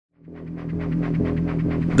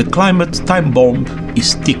The climate time bomb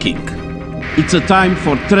is ticking. It's a time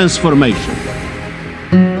for transformation.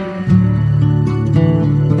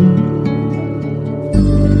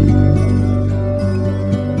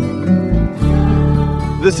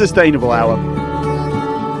 The Sustainable Hour.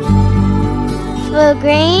 For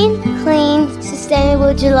green, clean,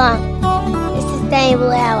 sustainable Geelong. The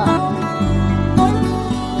Sustainable Hour.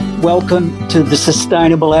 Welcome to the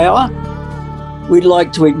Sustainable Hour. We'd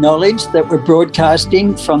like to acknowledge that we're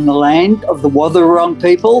broadcasting from the land of the Wathaurong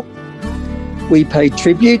people. We pay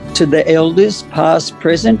tribute to the elders, past,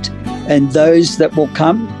 present, and those that will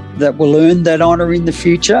come, that will earn that honour in the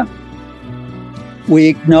future. We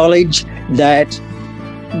acknowledge that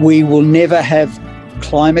we will never have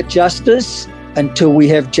climate justice until we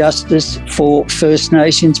have justice for First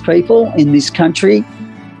Nations people in this country.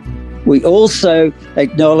 We also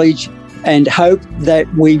acknowledge and hope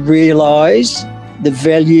that we realise the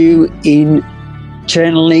value in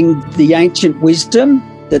channeling the ancient wisdom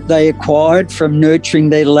that they acquired from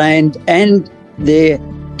nurturing their land and their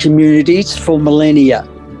communities for millennia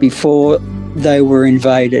before they were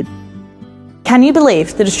invaded. Can you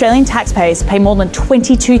believe that Australian taxpayers pay more than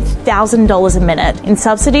 $22,000 a minute in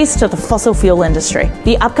subsidies to the fossil fuel industry?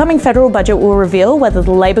 The upcoming federal budget will reveal whether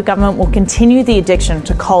the Labor government will continue the addiction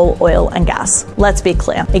to coal, oil and gas. Let's be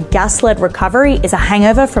clear, a gas-led recovery is a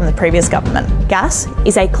hangover from the previous government. Gas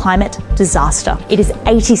is a climate disaster. It is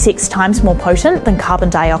 86 times more potent than carbon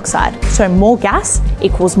dioxide, so more gas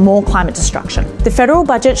equals more climate destruction. The federal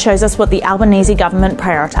budget shows us what the Albanese government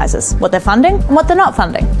prioritises, what they're funding and what they're not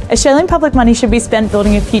funding. Australian public money should be spent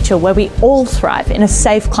building a future where we all thrive in a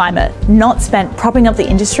safe climate, not spent propping up the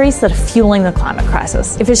industries that are fueling the climate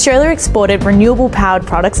crisis. If Australia exported renewable powered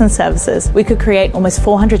products and services, we could create almost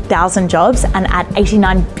 400,000 jobs and add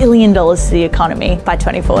 $89 billion to the economy by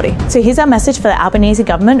 2040. So here's our message for the Albanese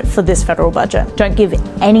government for this federal budget. Don't give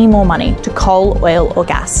any more money to coal, oil or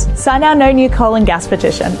gas. Sign our No New Coal and Gas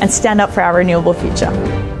petition and stand up for our renewable future.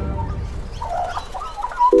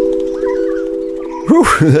 Whew,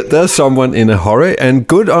 there's someone in a hurry, and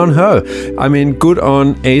good on her. I mean, good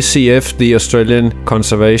on ACF, the Australian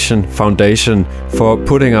Conservation Foundation, for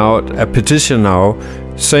putting out a petition now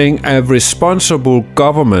saying a responsible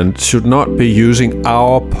government should not be using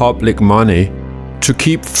our public money to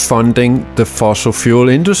keep funding the fossil fuel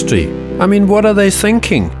industry. I mean, what are they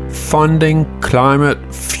thinking? Funding climate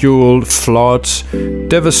fuel floods,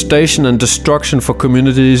 devastation and destruction for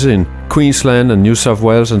communities in Queensland and New South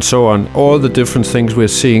Wales and so on, all the different things we're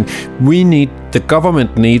seeing. The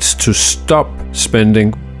government needs to stop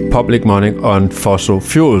spending public money on fossil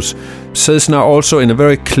fuels. Says now also in a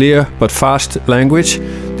very clear but fast language,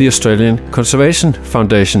 the Australian Conservation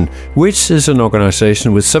Foundation, which is an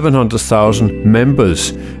organisation with 700,000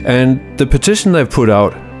 members. And the petition they've put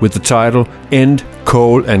out with the title End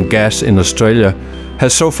Coal and Gas in Australia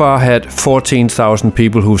has so far had 14,000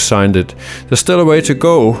 people who've signed it. There's still a way to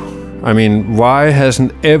go. I mean, why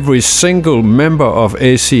hasn't every single member of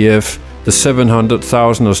ACF, the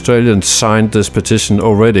 700,000 Australians, signed this petition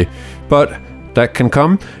already? But that can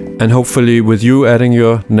come, and hopefully with you adding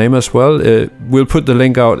your name as well. We'll put the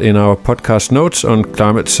link out in our podcast notes on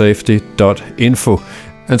climatesafety.info.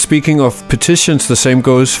 And speaking of petitions, the same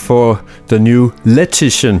goes for the new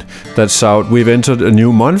Letition that's out. We've entered a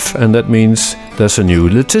new month, and that means there's a new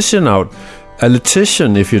Letition out. A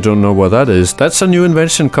Letition, if you don't know what that is, that's a new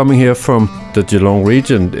invention coming here from the Geelong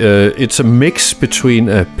region. It's a mix between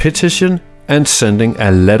a petition and sending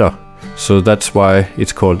a letter. So that's why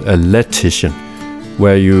it's called a Letition,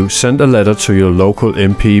 where you send a letter to your local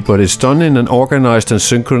MP, but it's done in an organized and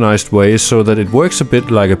synchronized way so that it works a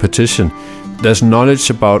bit like a petition. There's knowledge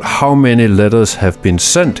about how many letters have been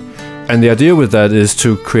sent. And the idea with that is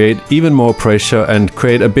to create even more pressure and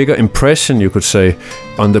create a bigger impression, you could say,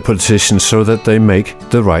 on the politicians so that they make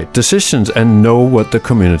the right decisions and know what the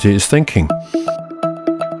community is thinking.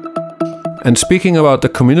 And speaking about the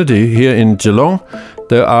community here in Geelong,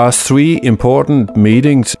 there are 3 important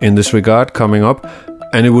meetings in this regard coming up,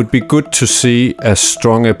 and it would be good to see a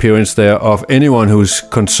strong appearance there of anyone who's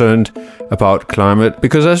concerned about climate,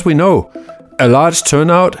 because as we know, a large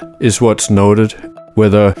turnout is what's noted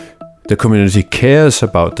whether the community cares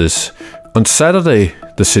about this. On Saturday,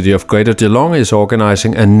 the city of Greater Geelong is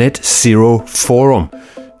organising a net zero forum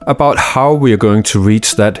about how we are going to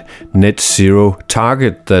reach that net zero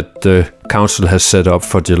target that the council has set up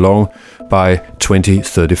for Geelong by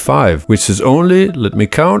 2035, which is only, let me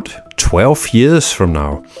count, 12 years from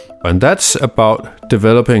now. And that's about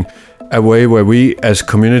developing a way where we as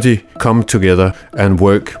community come together and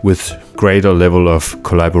work with greater level of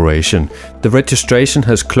collaboration. The registration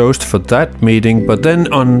has closed for that meeting, but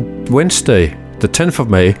then on Wednesday, the 10th of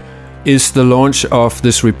May, is the launch of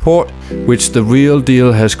this report, which The Real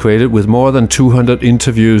Deal has created with more than 200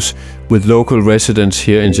 interviews with local residents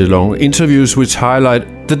here in Geelong. Interviews which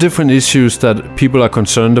highlight the different issues that people are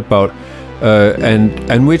concerned about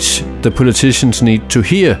and which the politicians need to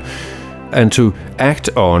hear and to act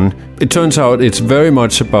on. It turns out it's very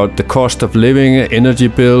much about the cost of living, energy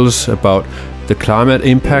bills, about the climate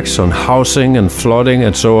impacts on housing and flooding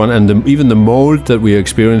and so on, and even the mold that we are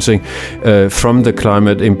experiencing from the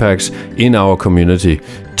climate impacts in our community.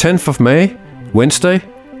 10th of May, Wednesday,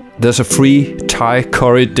 there's a free Thai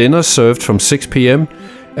curry dinner served from 6 p.m.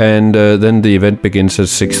 and then the event begins at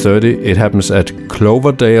 6:30. It happens at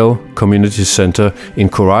Cloverdale Community Centre in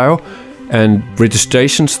Corio, and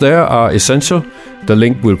registrations there are essential. The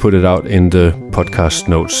link, we'll put it out in the podcast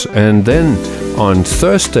notes. And then on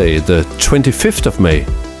Thursday, the 25th of May,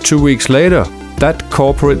 2 weeks later, that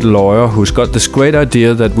corporate lawyer who's got this great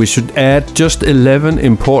idea that we should add just 11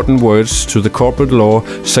 important words to the corporate law,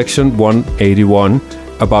 section 181,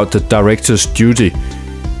 about the director's duty,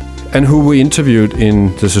 and who we interviewed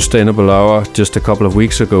in the Sustainable Hour just a couple of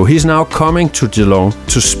weeks ago. He's now coming to Geelong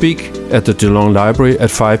to speak at the Geelong Library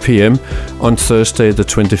at 5 p.m. on Thursday, the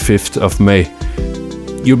 25th of May.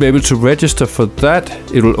 You'll be able to register for that.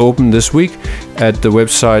 It will open this week at the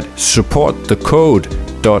website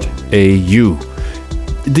supportthecode.au.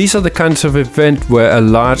 These are the kinds of events where a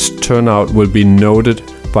large turnout will be noted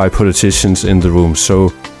by politicians in the room.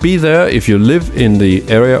 So be there if you live in the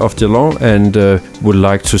area of Geelong and would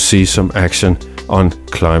like to see some action on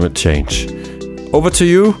climate change. Over to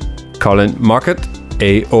you, Colin Mockett,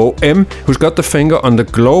 AOM, who's got the finger on the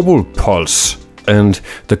global pulse and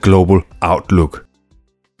the global outlook.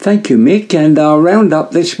 Thank you, Mick, and our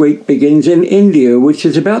roundup this week begins in India, which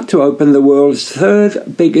is about to open the world's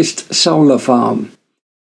third biggest solar farm.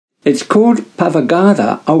 It's called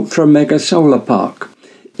Pavagada Ultra Mega Solar Park.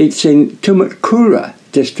 It's in Tumakura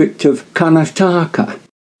district of Karnataka.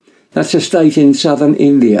 That's a state in southern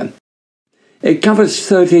India. It covers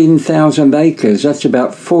 13,000 acres, that's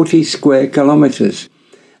about 40 square kilometres,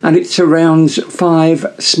 and it surrounds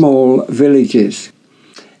 5 small villages.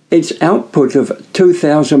 Its output of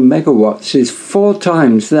 2,000 megawatts is 4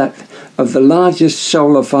 times that of the largest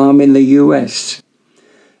solar farm in the US.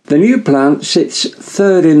 The new plant sits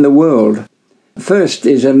third in the world. First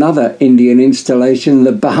is another Indian installation,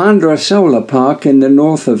 the Bhandra Solar Park in the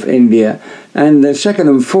north of India, and the second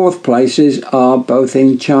and fourth places are both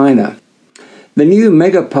in China. The new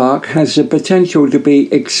mega park has the potential to be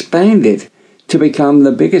expanded to become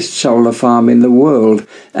the biggest solar farm in the world,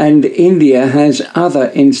 and India has other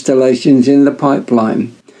installations in the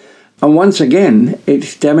pipeline. And once again,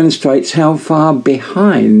 it demonstrates how far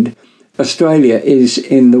behind Australia is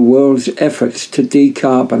in the world's efforts to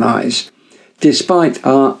decarbonise, despite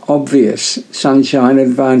our obvious sunshine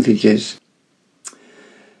advantages.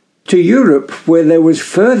 To Europe, where there was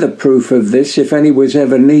further proof of this, if any was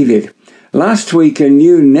ever needed, last week a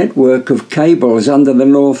new network of cables under the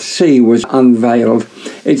North Sea was unveiled.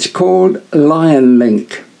 It's called Lion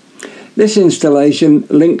Link. This installation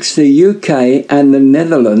links the UK and the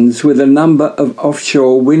Netherlands with a number of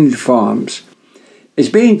offshore wind farms. It's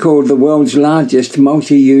being called the world's largest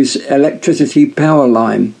multi-use electricity power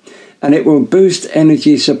line, and it will boost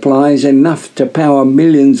energy supplies enough to power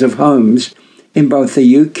millions of homes in both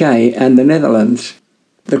the UK and the Netherlands.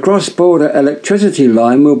 The cross-border electricity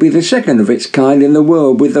line will be the second of its kind in the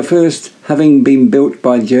world, with the first having been built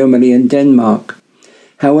by Germany and Denmark.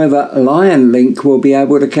 However, Lion Link will be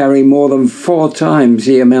able to carry more than 4 times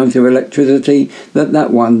the amount of electricity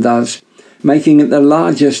that one does, making it the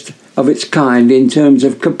largest of its kind in terms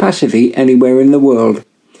of capacity anywhere in the world.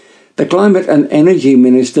 The Climate and Energy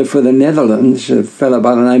Minister for the Netherlands, a fellow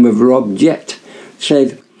by the name of Rob Jet,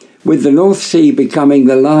 said, "With the North Sea becoming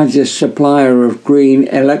the largest supplier of green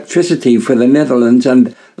electricity for the Netherlands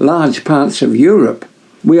and large parts of Europe,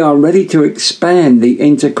 we are ready to expand the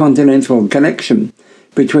intercontinental connection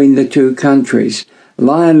between the two countries.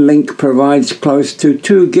 Lion Link provides close to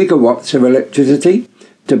 2 gigawatts of electricity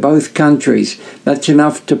to both countries. That's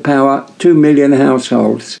enough to power 2 million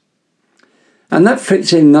households." And that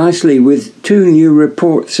fits in nicely with 2 new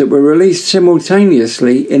reports that were released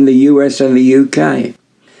simultaneously in the US and the UK.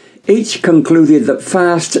 Each concluded that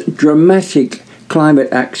fast, dramatic climate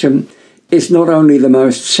action is not only the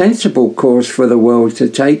most sensible course for the world to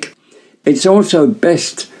take, it's also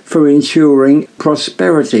best for ensuring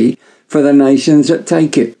prosperity for the nations that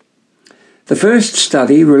take it. The first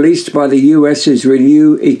study, released by the US's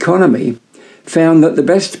Renew Economy, found that the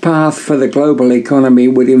best path for the global economy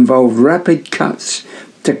would involve rapid cuts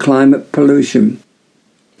to climate pollution.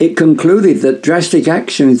 It concluded that drastic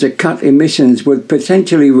actions to cut emissions would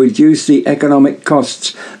potentially reduce the economic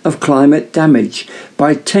costs of climate damage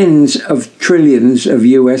by tens of trillions of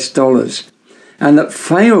US dollars, and that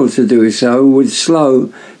fail to do so would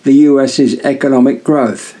slow the US's economic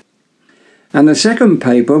growth. And the second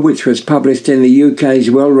paper, which was published in the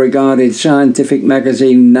UK's well-regarded scientific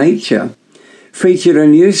magazine Nature, featured a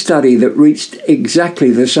new study that reached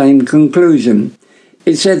exactly the same conclusion.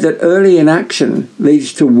 It said that early inaction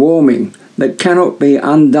leads to warming that cannot be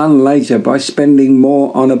undone later by spending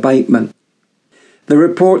more on abatement. The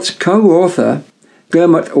report's co-author,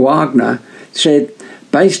 Gernot Wagner, said,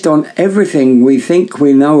 based on everything we think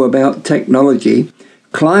we know about technology,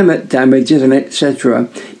 climate damages and etc.,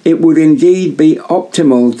 it would indeed be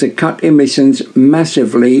optimal to cut emissions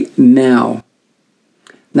massively now.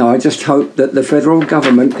 Now, I just hope that the federal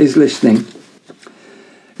government is listening.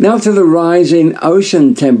 Now to the rise in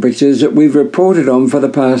ocean temperatures that we've reported on for the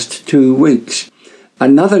past 2 weeks.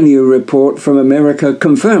 Another new report from America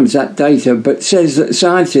confirms that data, but says that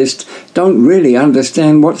scientists don't really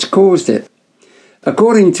understand what's caused it.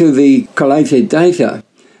 According to the collated data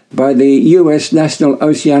by the US National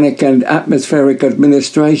Oceanic and Atmospheric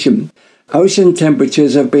Administration, ocean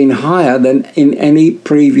temperatures have been higher than in any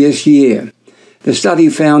previous year. The study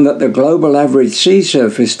found that the global average sea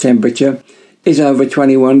surface temperature is over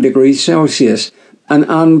 21 degrees Celsius, an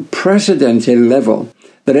unprecedented level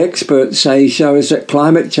that experts say shows that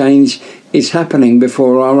climate change is happening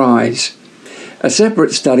before our eyes. A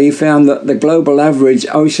separate study found that the global average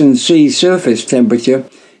ocean sea surface temperature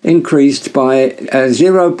increased by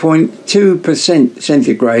 0.2%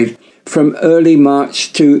 centigrade from early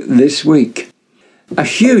March to this week. A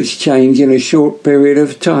huge change in a short period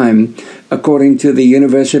of time, according to the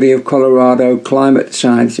University of Colorado climate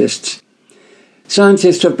scientists.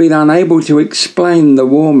 Scientists have been unable to explain the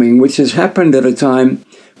warming, which has happened at a time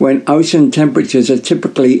when ocean temperatures are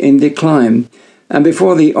typically in decline and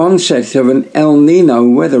before the onset of an El Nino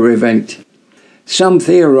weather event. Some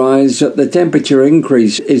theorize that the temperature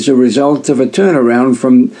increase is a result of a turnaround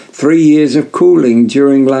from 3 years of cooling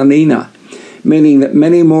during La Nina, meaning that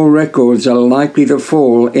many more records are likely to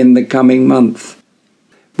fall in the coming month.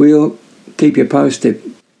 We'll keep you posted.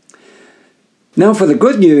 Now for the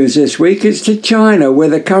good news this week, it's to China, where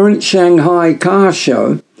the current Shanghai car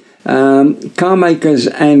show, car makers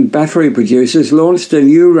and battery producers launched a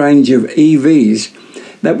new range of EVs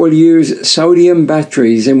that will use sodium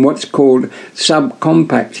batteries in what's called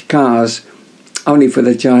subcompact cars, only for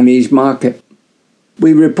the Chinese market.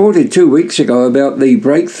 We reported 2 weeks ago about the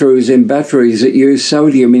breakthroughs in batteries that use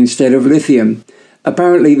sodium instead of lithium.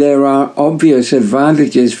 Apparently there are obvious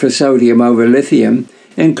advantages for sodium over lithium,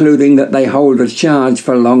 including that they hold a charge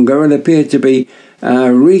for longer and appear to be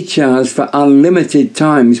recharged for unlimited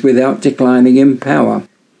times without declining in power.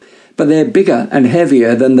 But they're bigger and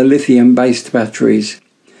heavier than the lithium-based batteries.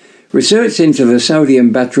 Research into the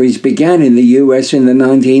sodium batteries began in the US in the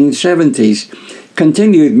 1970s,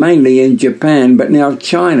 continued mainly in Japan, but now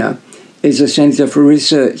China is a centre for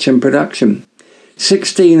research and production.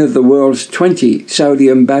 16 of the world's 20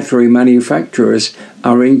 sodium battery manufacturers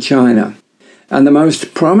are in China. And the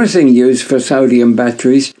most promising use for sodium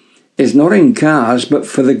batteries is not in cars, but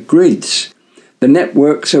for the grids, the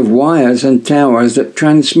networks of wires and towers that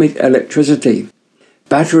transmit electricity.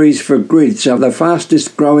 Batteries for grids are the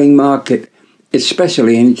fastest growing market,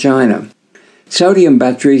 especially in China. Sodium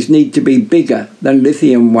batteries need to be bigger than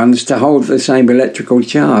lithium ones to hold the same electrical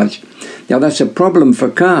charge. Now that's a problem for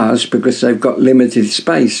cars because they've got limited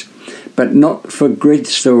space, but not for grid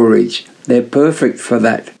storage. They're perfect for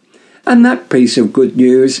that. And that piece of good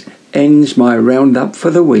news ends my roundup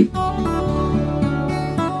for the week.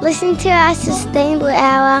 Listen to our Sustainable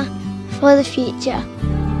Hour for the future.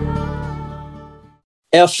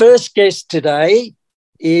 Our first guest today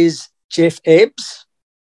is Geoff Ebbes.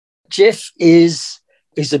 Geoff is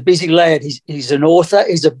a busy lad. He's an author,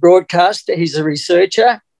 he's a broadcaster, he's a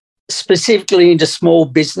researcher, specifically into small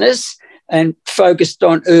business and focused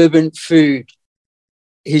on urban food.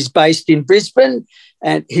 He's based in Brisbane,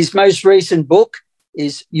 and his most recent book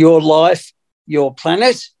is Your Life, Your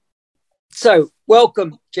Planet. So,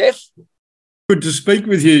 welcome, Geoff. Good to speak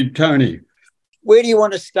with you, Tony. Where do you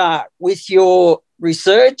want to start? With your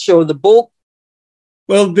research or the book?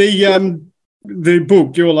 Well, the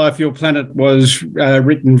book, Your Life, Your Planet, was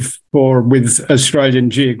written with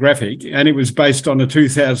Australian Geographic, and it was based on a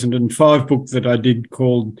 2005 book that I did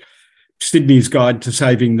called Sydney's Guide to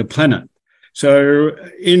Saving the Planet. So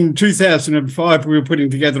in 2005, we were putting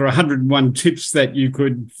together 101 tips that you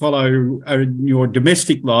could follow in your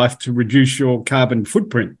domestic life to reduce your carbon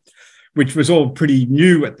footprint, which was all pretty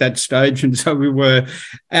new at that stage. And so we were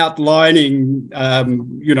outlining,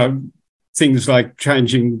 things like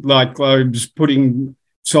changing light globes, putting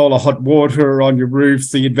solar hot water on your roof,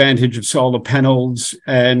 the advantage of solar panels,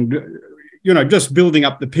 and, just building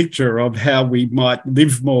up the picture of how we might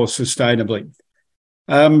live more sustainably.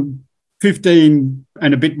 15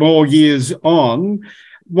 and a bit more years on,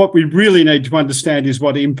 what we really need to understand is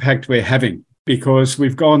what impact we're having, because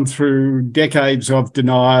we've gone through decades of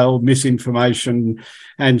denial, misinformation,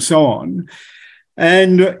 and so on.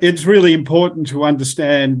 And it's really important to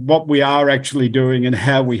understand what we are actually doing and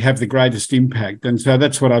how we have the greatest impact. And so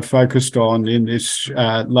that's what I focused on in this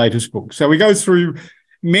latest book. So we go through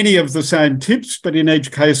many of the same tips, but in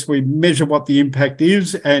each case, we measure what the impact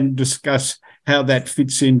is and discuss how that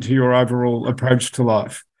fits into your overall approach to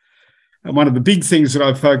life. And one of the big things that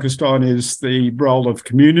I've focused on is the role of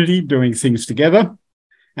community, doing things together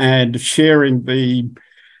and sharing the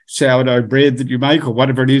sourdough bread that you make or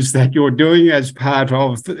whatever it is that you're doing as part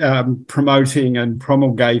of promoting and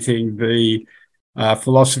promulgating the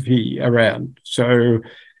philosophy around. So,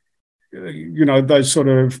 those sort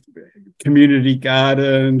of community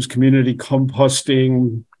gardens, community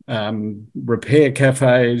composting, repair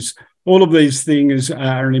cafes, all of these things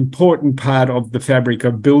are an important part of the fabric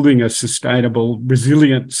of building a sustainable,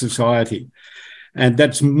 resilient society. And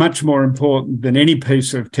that's much more important than any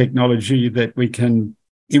piece of technology that we can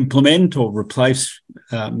implement or replace.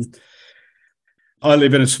 I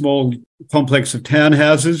live in a small complex of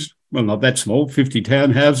townhouses. Well, not that small, 50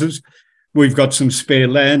 townhouses. We've got some spare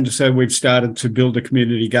land, so we've started to build a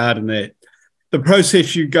community garden there. The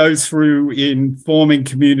process you go through in forming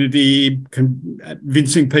community,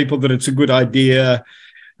 convincing people that it's a good idea,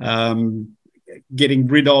 getting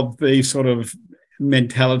rid of the sort of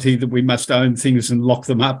mentality that we must own things and lock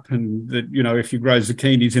them up, and that, if you grow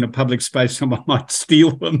zucchinis in a public space, someone might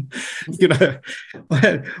steal them.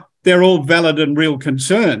 They're all valid and real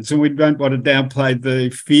concerns, and we don't want to downplay the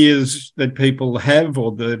fears that people have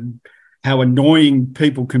or how annoying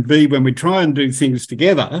people can be when we try and do things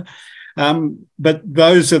together. But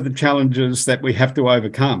those are the challenges that we have to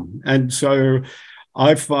overcome. And so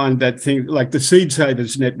I find that thing like the Seed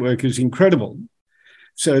Savers Network is incredible.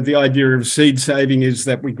 So the idea of seed saving is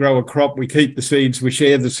that we grow a crop, we keep the seeds, we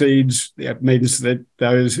share the seeds. That means that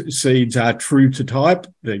those seeds are true to type.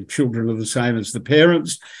 The children are the same as the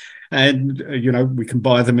parents. And, we can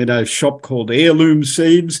buy them in a shop called Heirloom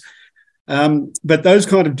Seeds. But those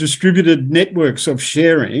kind of distributed networks of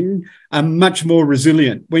sharing are much more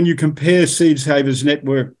resilient. When you compare Seed Savers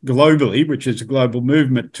Network globally, which is a global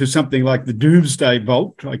movement, to something like the Doomsday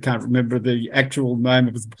Vault, I can't remember the actual name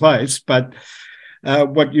of the place, but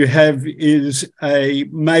what you have is a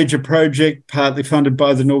major project, partly funded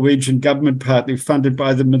by the Norwegian government, partly funded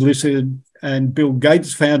by the Melissa and Bill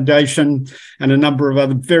Gates Foundation and a number of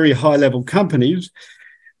other very high-level companies.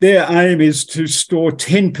 Their aim is to store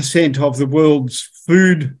 10% of the world's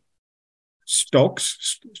food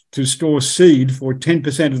stocks, to store seed for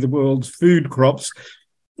 10% of the world's food crops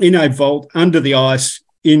in a vault under the ice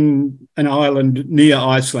in an island near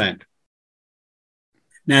Iceland.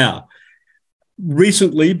 Now,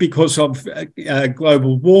 recently, because of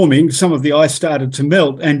global warming, some of the ice started to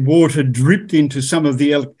melt and water dripped into some of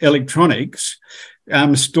the electronics,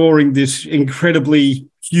 storing this incredibly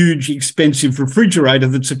huge, expensive refrigerator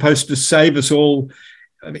that's supposed to save us all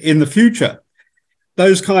in the future.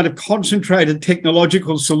 Those kind of concentrated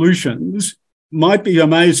technological solutions might be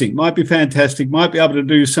amazing, might be fantastic, might be able to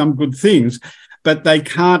do some good things, but they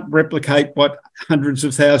can't replicate what hundreds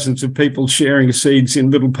of thousands of people sharing seeds in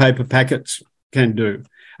little paper packets can do.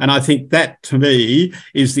 And I think that, to me,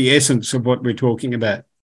 is the essence of what we're talking about.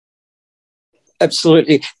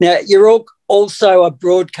 Absolutely. Now, you're also a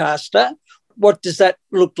broadcaster. What does that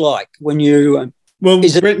look like when you... When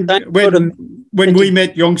we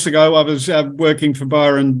met yonks ago, I was working for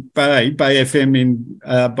Byron Bay FM in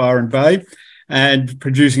Byron Bay, and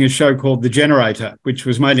producing a show called The Generator, which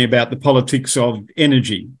was mainly about the politics of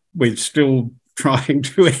energy. We're still trying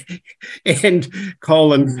to end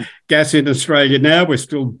coal and gas in Australia now. We're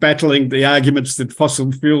still battling the arguments that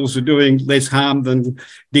fossil fuels are doing less harm than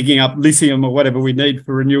digging up lithium or whatever we need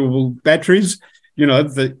for renewable batteries.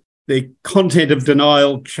 The content of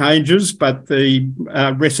denial changes, but the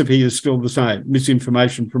recipe is still the same: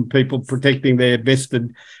 misinformation from people protecting their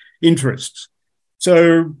vested interests.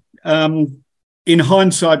 So in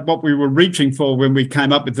hindsight, what we were reaching for when we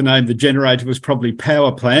came up with the name, the generator, was probably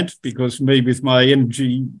power plant, because me with my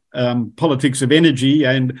energy, politics of energy,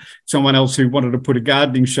 and someone else who wanted to put a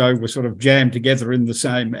gardening show were sort of jammed together in the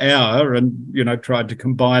same hour and, tried to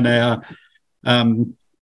combine our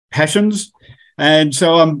passions. And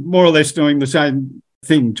so I'm more or less doing the same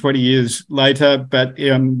thing 20 years later, but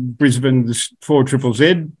in Brisbane's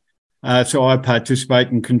 4ZZZ. So I participate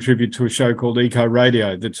and contribute to a show called Eco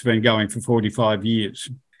Radio that's been going for 45 years.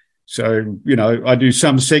 So, I do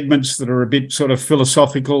some segments that are a bit sort of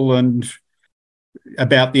philosophical and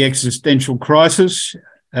about the existential crisis.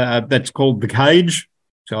 That's called The Cage.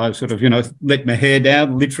 So I sort of, let my hair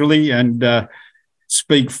down literally and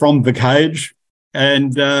speak from the cage.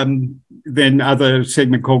 And then other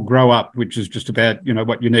segment called Grow Up, which is just about,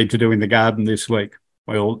 what you need to do in the garden this week.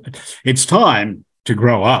 Well, it's time to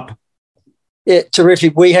grow up. Yeah,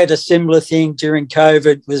 terrific. We had a similar thing during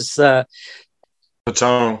COVID, was the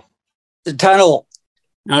tunnel. The tunnel.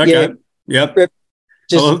 Okay. Yeah.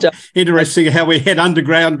 Yep. Interesting how we head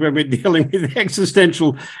underground when we're dealing with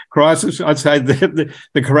existential crisis. I'd say the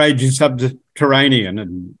courage is subterranean,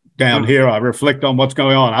 and down here I reflect on what's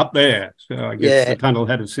going on up there. So I guess the tunnel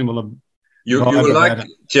had a similar. You were like,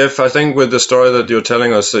 Geoff, I think with the story that you're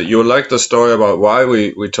telling us, that you like the story about why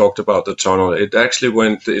we talked about the tunnel. It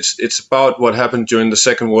actually it's about what happened during the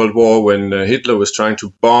Second World War, when Hitler was trying to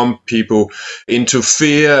bomb people into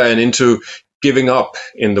fear and into giving up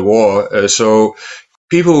in the war. So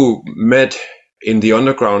people met in the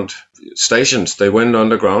underground stations. They went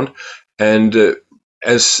underground. And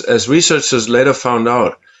as researchers later found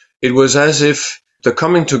out, it was as if the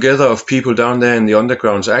coming together of people down there in the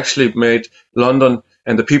undergrounds actually made London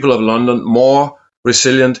and the people of London more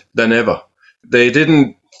resilient than ever. They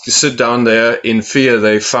didn't sit down there in fear.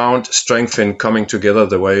 They found strength in coming together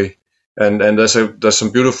the way. And there's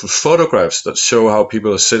some beautiful photographs that show how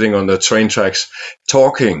people are sitting on the train tracks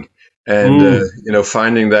talking and,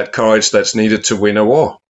 finding that courage that's needed to win a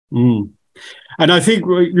war. Mm. And I think,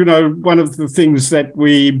 one of the things that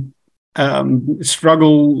we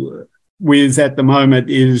struggle with at the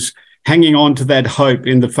moment is hanging on to that hope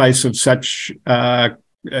in the face of such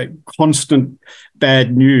constant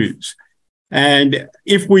bad news. And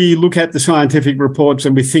if we look at the scientific reports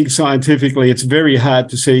and we think scientifically, it's very hard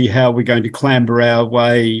to see how we're going to clamber our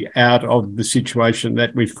way out of the situation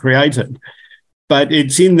that we've created. But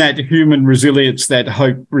it's in that human resilience that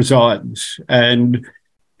hope resides. And,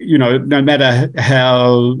 no matter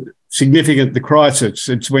how significant the crisis,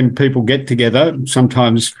 it's when people get together,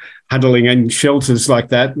 sometimes huddling in shelters like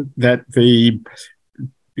that the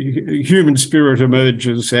human spirit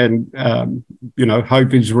emerges and,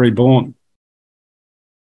 hope is reborn.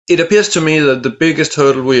 It appears to me that the biggest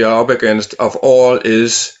hurdle we are up against of all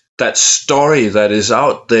is that story that is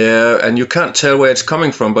out there, and you can't tell where it's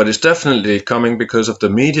coming from, but it's definitely coming because of the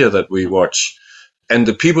media that we watch and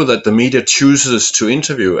the people that the media chooses to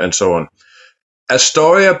interview and so on. A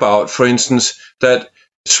story about, for instance, that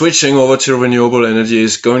switching over to renewable energy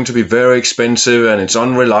is going to be very expensive and it's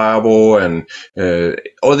unreliable and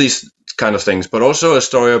all these kind of things, but also a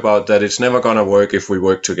story about that it's never going to work if we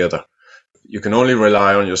work together. You can only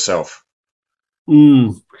rely on yourself.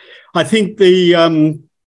 I think the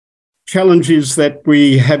challenge is that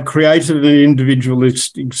we have created an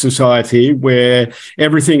individualistic society where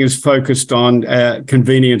everything is focused on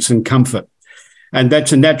convenience and comfort. And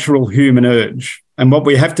that's a natural human urge. And what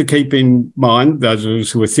we have to keep in mind, those of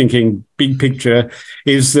us who are thinking big picture,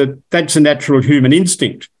 is that that's a natural human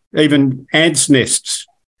instinct. Even ants' nests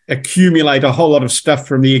accumulate a whole lot of stuff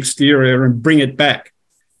from the exterior and bring it back.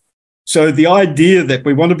 So the idea that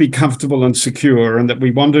we want to be comfortable and secure and that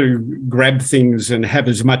we want to grab things and have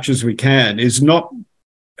as much as we can is not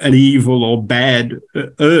an evil or bad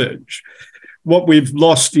urge. What we've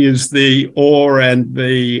lost is the awe and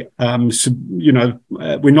the,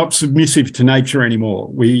 we're not submissive to nature anymore.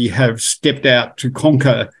 We have stepped out to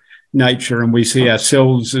conquer nature and we see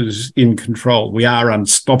ourselves as in control. We are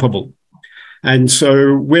unstoppable. And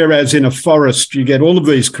so whereas in a forest, you get all of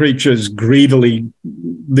these creatures greedily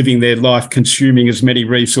living their life, consuming as many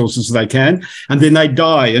resources as they can, and then they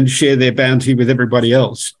die and share their bounty with everybody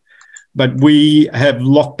else. But we have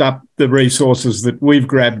locked up the resources that we've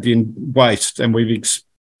grabbed in waste and we've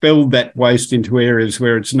expelled that waste into areas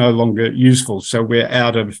where it's no longer useful. So we're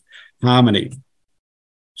out of harmony.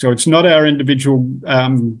 So it's not our individual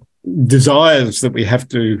desires that we have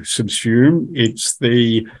to subsume. It's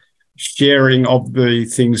the sharing of the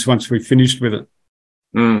things once we've finished with it.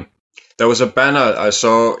 There was a banner I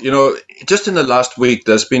saw, just in the last week,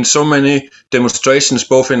 there's been so many demonstrations,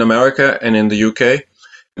 both in America and in the UK,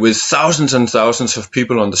 with thousands and thousands of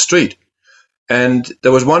people on the street. And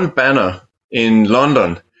there was one banner in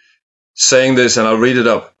London saying this, and I'll read it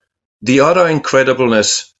up. The utter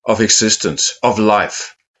incredibleness of existence, of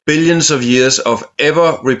life. Billions of years of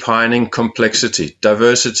ever-repining complexity,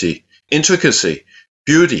 diversity, intricacy,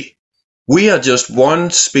 beauty. We are just one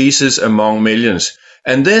species among millions,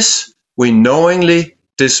 and this we knowingly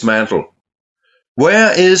dismantle.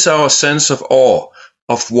 Where is our sense of awe,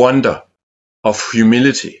 of wonder, of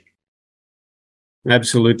humility?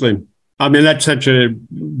 Absolutely. I mean, that's such a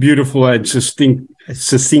beautiful and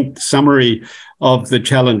succinct summary of the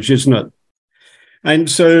challenge, isn't it? And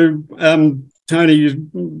so, Tony, you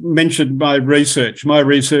mentioned my research. My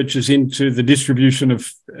research is into the distribution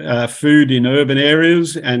of food in urban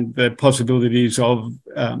areas and the possibilities of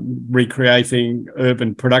recreating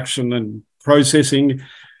urban production and processing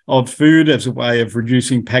of food as a way of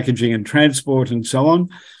reducing packaging and transport and so on.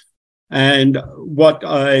 And what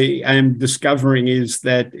I am discovering is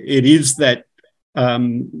that it is that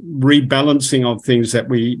rebalancing of things that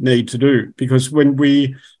we need to do. Because when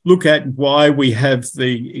we look at why we have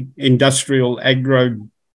the industrial agro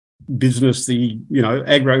business, the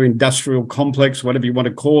agro-industrial complex, whatever you want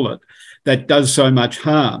to call it, that does so much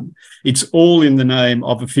harm, it's all in the name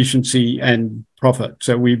of efficiency and profit.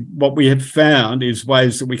 So what we have found is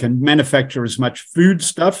ways that we can manufacture as much food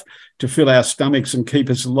stuff to fill our stomachs and keep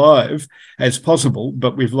us alive as possible,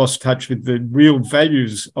 but we've lost touch with the real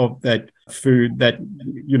values of that food that,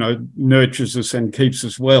 nurtures us and keeps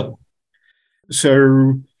us well.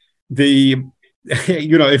 So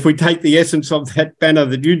if we take the essence of that banner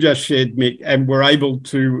that you just shared, Mick, and we're able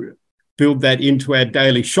to build that into our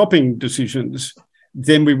daily shopping decisions,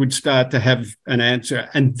 then we would start to have an answer.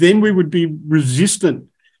 And then we would be resistant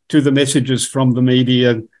to the messages from the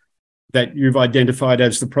media that you've identified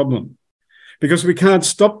as the problem. Because we can't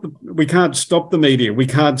stop the media. We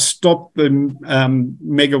can't stop the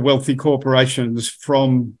mega wealthy corporations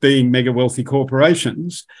from being mega wealthy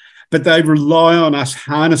corporations, but they rely on us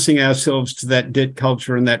harnessing ourselves to that debt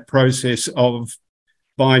culture and that process of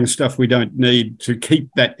buying stuff we don't need to keep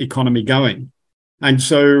that economy going. And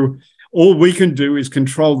so all we can do is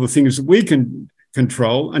control the things that we can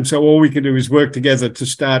control. And so all we can do is work together to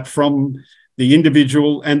start from the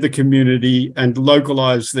individual and the community and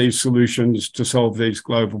localize these solutions to solve these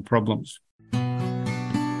global problems.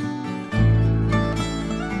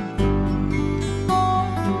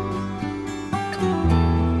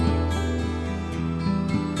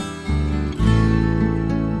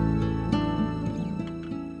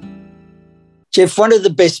 Geoff, one of the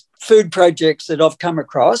best food projects that I've come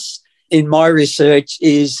across in my research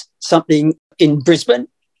is something in Brisbane,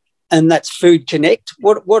 and that's Food Connect.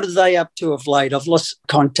 What are they up to of late? I've lost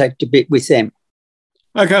contact a bit with them.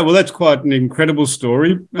 Okay, well, that's quite an incredible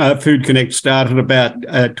story. Food Connect started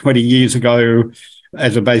about 20 years ago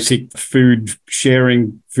as a basic food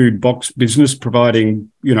sharing, food box business, providing,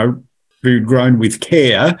 food grown with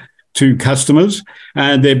care to customers.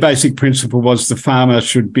 And their basic principle was the farmer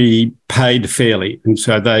should be paid fairly. And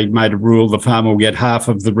so they made a rule the farmer will get half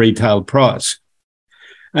of the retail price.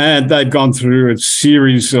 And they've gone through a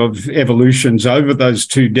series of evolutions over those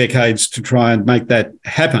 2 decades to try and make that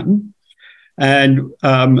happen. And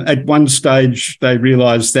at one stage, they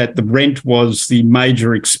realised that the rent was the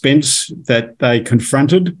major expense that they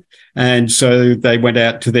confronted. And so they went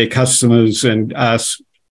out to their customers and asked,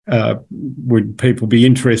 would people be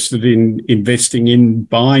interested in investing in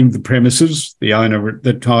buying the premises? The owner at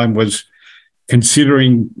the time was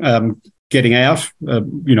considering getting out,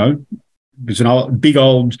 There's a big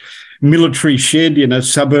old military shed in a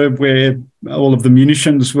suburb where all of the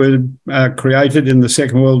munitions were created in the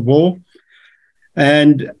Second World War.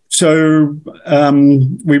 And so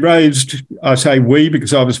we raised, I say we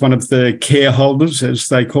because I was one of the careholders, as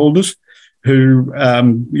they called us, who,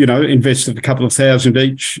 invested a couple of thousand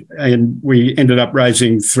each, and we ended up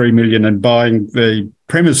raising $3 million and buying the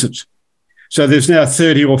premises. So there's now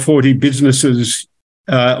 30 or 40 businesses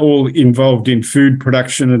all involved in food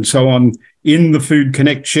production and so on in the Food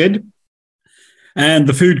Connect shed. And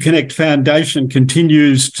the Food Connect Foundation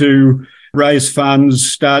continues to raise funds,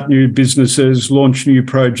 start new businesses, launch new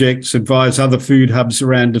projects, advise other food hubs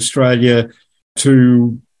around Australia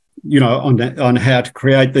to, on how to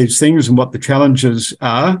create these things and what the challenges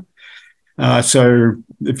are. So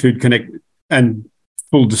the Food Connect, and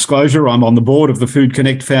full disclosure, I'm on the board of the Food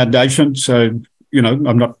Connect Foundation, so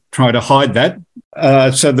I'm not trying to hide that.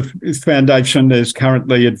 So the foundation is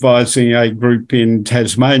currently advising a group in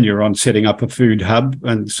Tasmania on setting up a food hub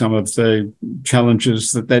and some of the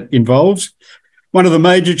challenges that involves. One of the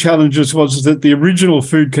major challenges was that the original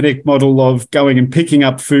Food Connect model of going and picking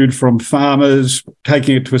up food from farmers,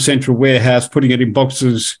 taking it to a central warehouse, putting it in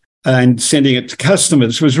boxes and sending it to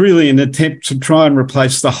customers was really an attempt to try and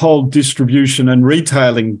replace the whole distribution and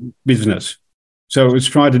retailing business. So it was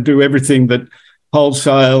trying to do everything that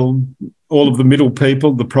wholesale, all of the middle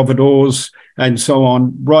people, the providores and so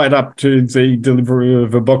on, right up to the delivery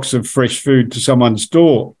of a box of fresh food to someone's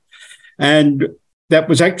door. And that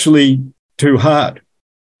was actually too hard.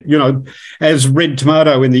 You know, as Red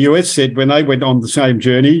Tomato in the US said when they went on the same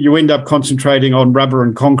journey, you end up concentrating on rubber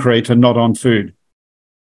and concrete and not on food.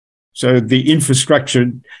 So the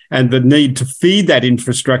infrastructure and the need to feed that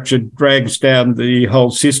infrastructure drags down the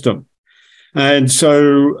whole system. And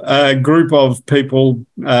so a group of people,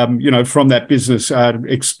 from that business are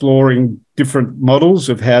exploring different models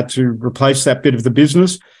of how to replace that bit of the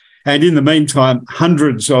business. And in the meantime,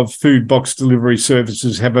 hundreds of food box delivery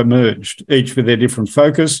services have emerged, each with their different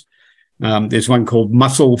focus. There's one called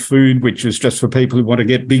muscle food, which is just for people who want to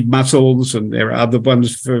get big muscles. And there are other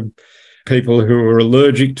ones for people who are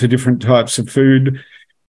allergic to different types of food.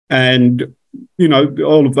 And,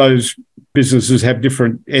 all of those businesses have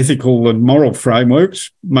different ethical and moral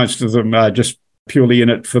frameworks. Most of them are just purely in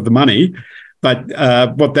it for the money. But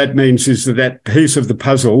what that means is that piece of the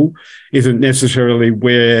puzzle isn't necessarily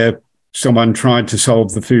where someone trying to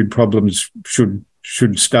solve the food problems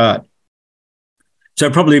should start. So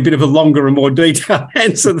probably a bit of a longer and more detailed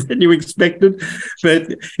answer than you expected, but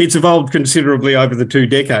it's evolved considerably over the 2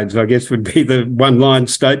 decades, I guess would be the one-line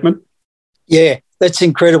statement. Yeah, that's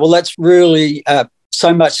incredible. That's really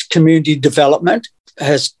so much community development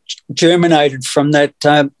has germinated from that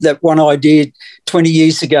one idea 20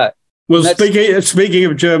 years ago. Well, speaking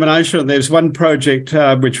of germination, there's one project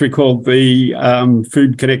which we call the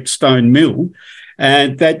Food Connect Stone Mill,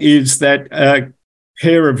 and that is that a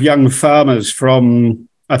pair of young farmers from,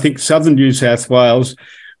 I think, southern New South Wales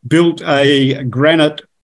built a granite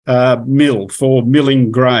mill for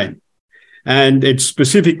milling grain. And it's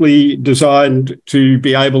specifically designed to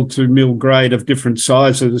be able to mill grain of different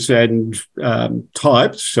sizes and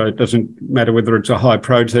types, so it doesn't matter whether it's a high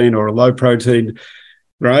protein or a low protein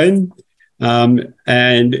grain,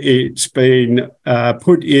 and it's been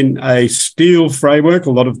put in a steel framework.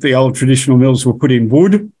 A lot of the old traditional mills were put in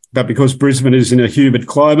wood, but because Brisbane is in a humid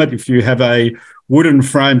climate, if you have a wooden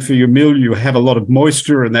frame for your mill, you have a lot of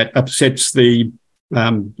moisture, and that upsets the,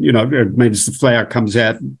 it means the flour comes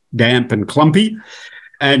out damp and clumpy.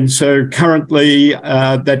 And so currently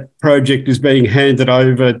that project is being handed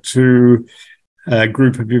over to a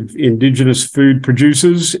group of Indigenous food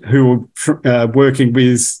producers who are working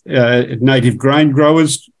with native grain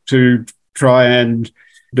growers to try and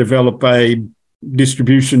develop a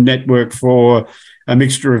distribution network for a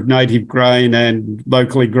mixture of native grain and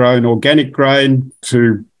locally grown organic grain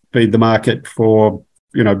to feed the market for,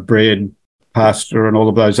 bread, pasta and all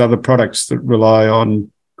of those other products that rely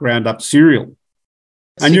on ground up cereal.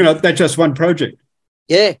 And, that's just one project.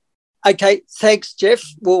 Yeah. Okay, thanks, Geoff.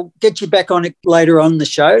 We'll get you back on it later on the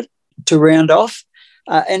show to round off.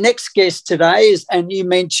 Our next guest today is, and you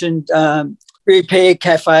mentioned repair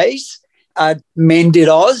cafes, Mended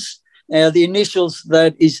Oz. Now, the initials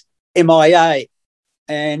that is MIA,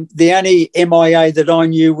 and the only MIA that I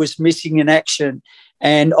knew was missing in action.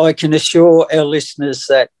 And I can assure our listeners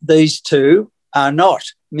that these two are not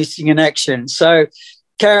missing in action. So,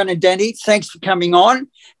 Karen and Danny, thanks for coming on.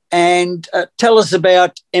 And tell us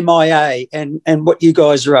about MIA and what you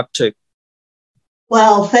guys are up to.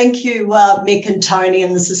 Well, thank you, Mick and Tony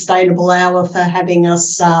and the Sustainable Hour for having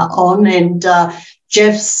us on. And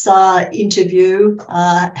Geoff's interview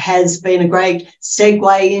has been a great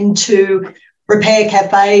segue into repair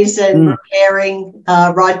cafes and repairing,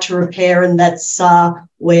 right to repair, and that's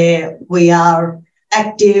where we are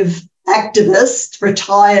active activists,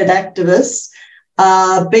 retired activists,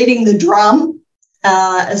 beating the drum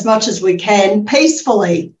as much as we can,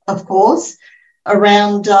 peacefully, of course,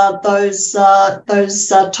 around those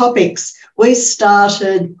topics. We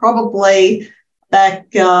started probably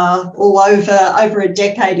back over a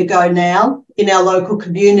decade ago now in our local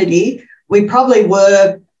community. We probably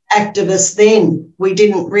were activists then. We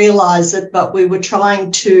didn't realise it, but we were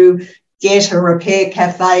trying to get a repair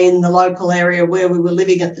cafe in the local area where we were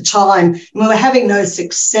living at the time. And we were having no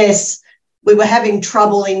success. We were having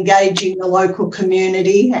trouble engaging the local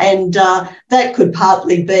community, and that could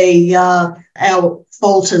partly be our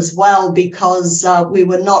fault as well, because we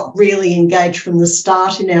were not really engaged from the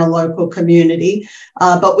start in our local community.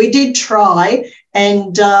 But we did try,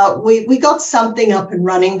 and we got something up and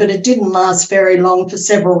running, but it didn't last very long for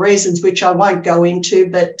several reasons, which I won't go into,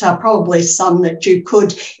 but probably some that you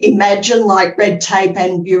could imagine, like red tape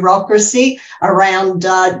and bureaucracy around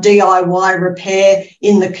DIY repair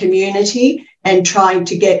in the community and trying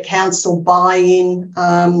to get council buy-in,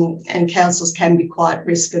 and councils can be quite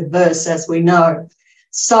risk adverse, as we know.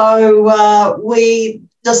 So we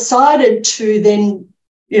decided to then,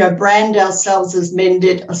 brand ourselves as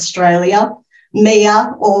Mended Australia,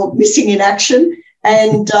 MIA, or Missing in Action,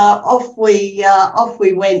 and off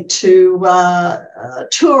we went to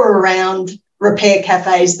tour around repair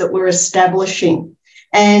cafes that we're establishing,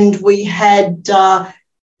 and we had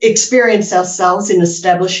experience ourselves in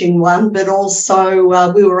establishing one, but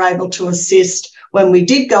also we were able to assist when we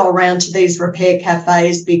did go around to these repair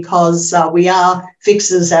cafes, because we are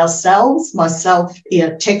fixers ourselves, myself,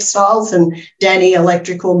 textiles, and Danny,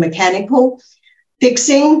 electrical, mechanical,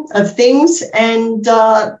 fixing of things. And,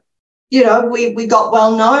 we got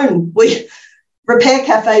well known. Repair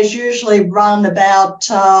cafes usually run about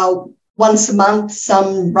once a month,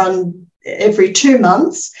 some run every 2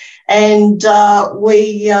 months. And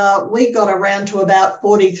we got around to about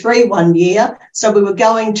 43 one year. So we were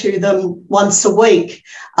going to them once a week.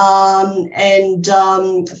 And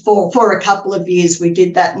for a couple of years we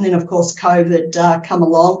did that. And then, of course, COVID come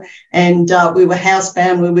along, and we were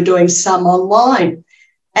housebound. We were doing some online.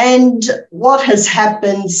 And what has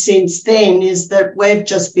happened since then is that we've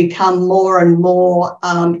just become more and more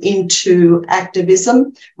into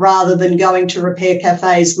activism rather than going to repair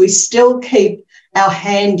cafes. We still keep our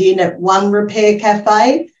hand in at one repair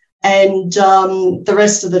cafe, and the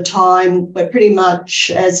rest of the time we're pretty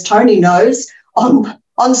much, as Tony knows,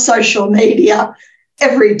 on social media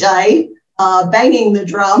every day, banging the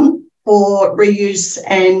drum for reuse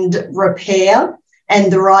and repair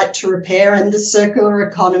and the right to repair and the circular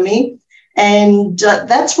economy. And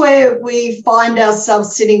that's where we find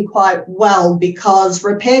ourselves sitting quite well, because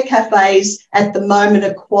repair cafes at the moment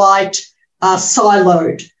are quite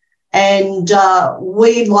siloed. And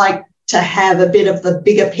we like to have a bit of the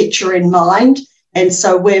bigger picture in mind. And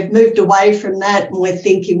so we've moved away from that, and we're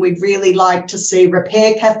thinking we'd really like to see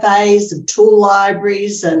repair cafes and tool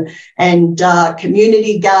libraries and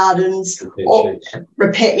community gardens or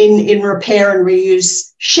repair in repair and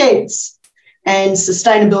reuse sheds. And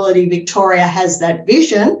Sustainability Victoria has that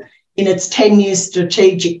vision in its 10-year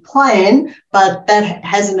strategic plan, but that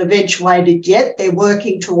hasn't eventuated yet. They're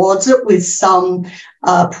working towards it with some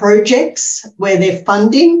projects where they're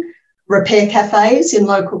funding repair cafes in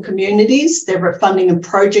local communities. They're funding a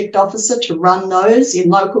project officer to run those in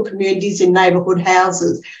local communities in neighbourhood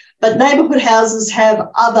houses. But neighbourhood houses have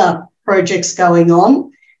other projects going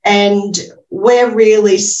on, and we're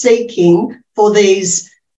really seeking for these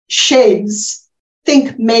sheds,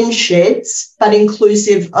 think men's sheds, but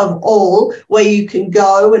inclusive of all, where you can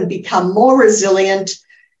go and become more resilient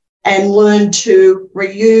and learn to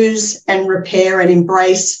reuse and repair and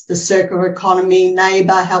embrace the circular economy,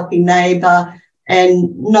 neighbour, helping neighbour,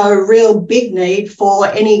 and no real big need for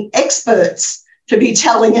any experts to be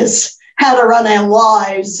telling us how to run our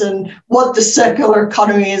lives and what the circular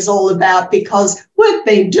economy is all about, because we've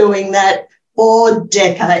been doing that for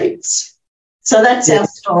decades. So that's our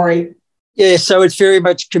story. Yeah, so it's very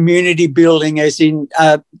much community building, as in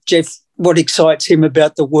Geoff, what excites him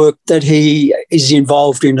about the work that he is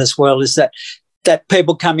involved in as well is that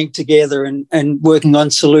people coming together and working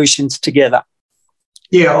on solutions together.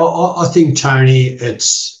 Yeah, I think, Tony,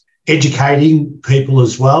 it's educating people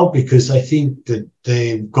as well, because they think that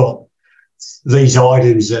they've got these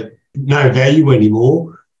items that no value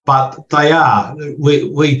anymore, but they are.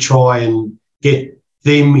 We try and get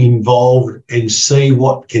them involved and see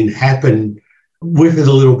what can happen with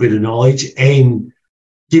a little bit of knowledge, and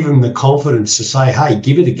give them the confidence to say, hey,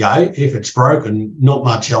 give it a go. If it's broken, not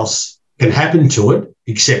much else can happen to it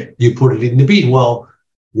except you put it in the bin. Well,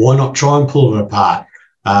 why not try and pull it apart?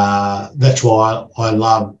 That's why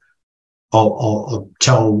I'll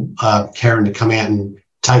tell Karen to come out and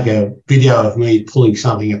take a video of me pulling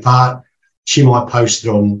something apart. She might post it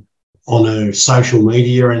on her social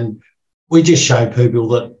media, and we just show people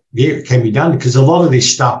that, yeah, it can be done, because a lot of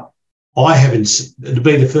this stuff it'll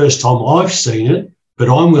be the first time I've seen it, but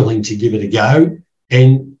I'm willing to give it a go.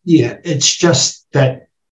 And, yeah, it's just that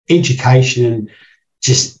education and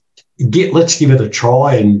just let's give it a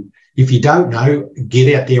try. And if you don't know,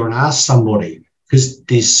 get out there and ask somebody, because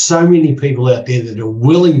there's so many people out there that are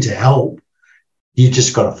willing to help. You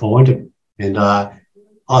just got to find them. And I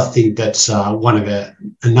think that's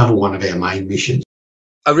another one of our main missions.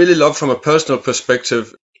 I really love from a personal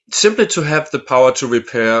perspective, simply to have the power to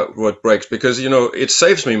repair what breaks, because, it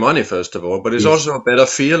saves me money, first of all, but it's also a better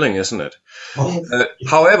feeling, isn't it?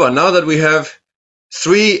 However, now that we have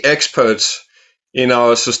 3 experts in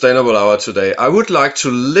our Sustainable Hour today, I would like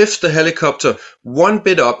to lift the helicopter one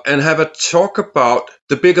bit up and have a talk about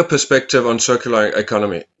the bigger perspective on circular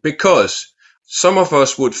economy, because some of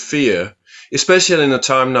us would fear, especially in a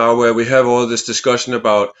time now where we have all this discussion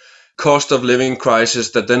about cost of living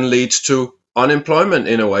crisis that then leads to unemployment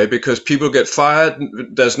in a way, because people get fired.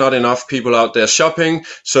 There's not enough people out there shopping.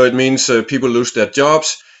 So it means people lose their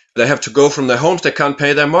jobs. They have to go from their homes. They can't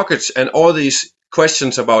pay their mortgage, and all these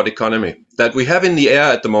questions about economy that we have in the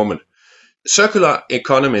air at the moment. Circular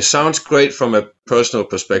economy sounds great from a personal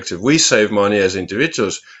perspective. We save money as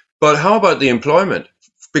individuals, but how about the employment?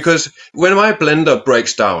 Because when my blender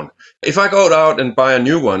breaks down, if I go out and buy a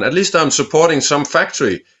new one, at least I'm supporting some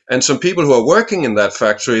factory and some people who are working in that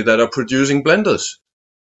factory that are producing blenders.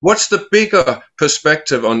 What's the bigger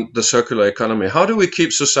perspective on the circular economy? How do we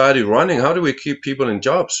keep society running? How do we keep people in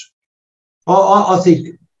jobs? Well, I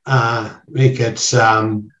think, Mick, it's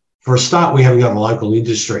for a start, we haven't got a local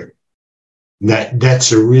industry.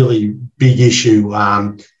 That's a really big issue,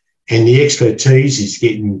 and the expertise is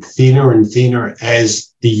getting thinner and thinner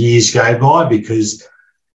as the years go by, because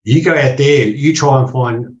you go out there, you try and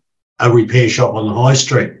find a repair shop on the high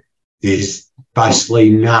street. There's basically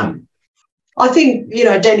none. I think,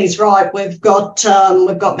 Danny's right. We've got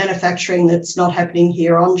manufacturing that's not happening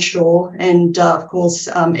here onshore, and of course,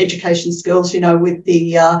 education skills. With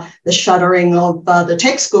the shuttering of the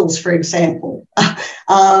tech schools, for example,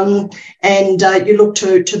 and you look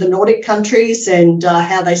to the Nordic countries and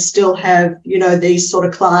how they still have these sort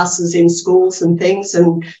of classes in schools and things,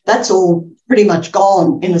 and that's all pretty much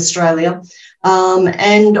gone in Australia,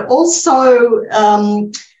 and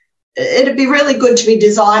also. It'd be really good to be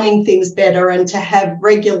designing things better and to have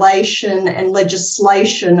regulation and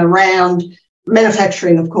legislation around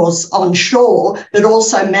manufacturing, of course, onshore, but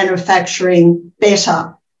also manufacturing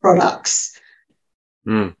better products.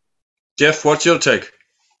 Geoff, what's your take?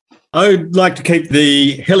 I'd like to keep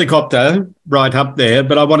the helicopter right up there,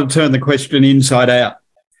 but I want to turn the question inside out.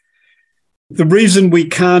 The reason we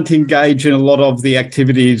can't engage in a lot of the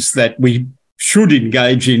activities that we should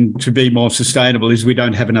engage in to be more sustainable is we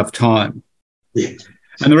don't have enough time. Yeah.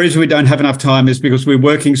 And the reason we don't have enough time is because we're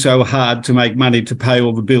working so hard to make money to pay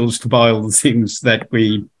all the bills, to buy all the things that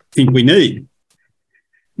we think we need.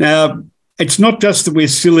 Now, it's not just that we're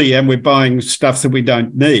silly and we're buying stuff that we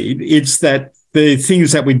don't need. It's that the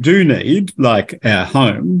things that we do need, like our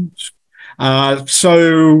homes, are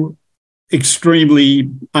so extremely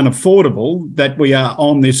unaffordable that we are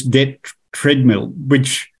on this debt treadmill,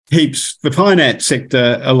 which keeps the finance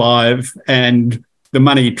sector alive and the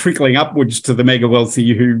money trickling upwards to the mega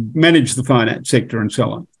wealthy who manage the finance sector and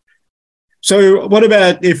so on. So what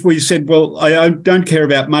about if we said, well, I don't care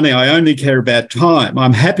about money, I only care about time.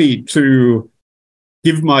 I'm happy to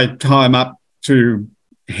give my time up to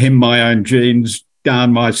hem my own jeans,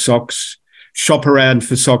 darn my socks, shop around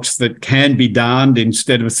for socks that can be darned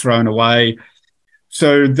instead of thrown away,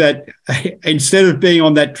 so that instead of being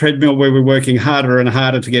on that treadmill where we're working harder and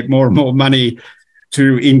harder to get more and more money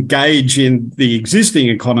to engage in the existing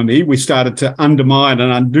economy, we started to undermine and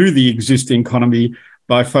undo the existing economy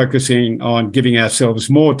by focusing on giving ourselves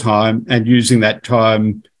more time and using that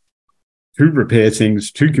time to repair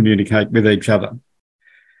things, to communicate with each other.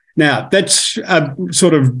 Now, that's a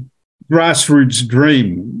sort of grassroots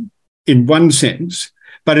dream in one sense,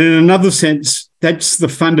 but in another sense, that's the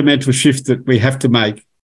fundamental shift that we have to make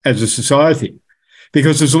as a society.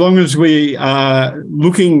 Because as long as we are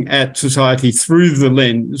looking at society through the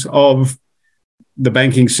lens of the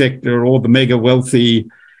banking sector or the mega wealthy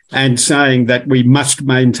and saying that we must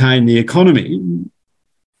maintain the economy,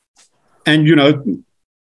 and,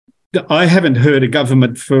 I haven't heard a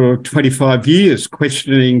government for 25 years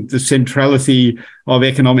questioning the centrality of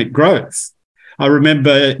economic growth. I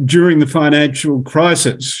remember during the financial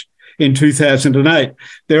crisis in 2008,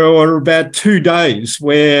 there were about 2 days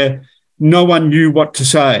where no one knew what to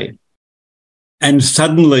say. And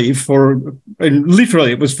suddenly,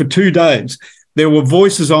 literally it was for 2 days, there were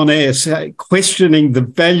voices on air questioning the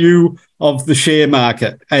value of the share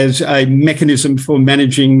market as a mechanism for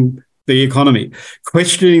managing the economy,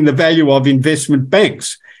 questioning the value of investment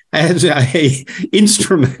banks as a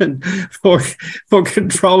instrument for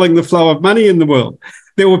controlling the flow of money in the world.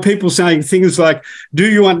 There were people saying things like,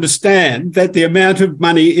 do you understand that the amount of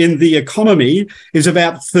money in the economy is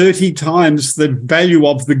about 30 times the value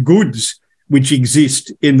of the goods which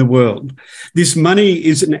exist in the world. This money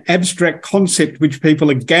is an abstract concept which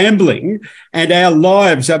people are gambling, and our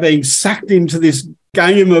lives are being sucked into this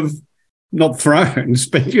game of, not thrones,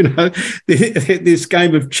 but, this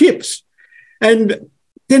game of chips. And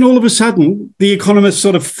then all of a sudden, the economists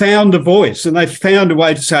sort of found a voice, and they found a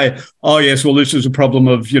way to say, oh, yes, well, this is a problem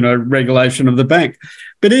of, regulation of the bank.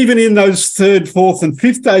 But even in those third, fourth and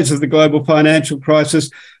fifth days of the global financial crisis,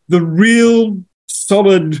 the real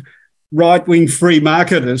solid right-wing free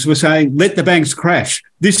marketers were saying, let the banks crash.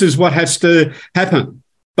 This is what has to happen.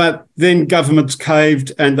 But then governments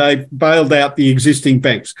caved and they bailed out the existing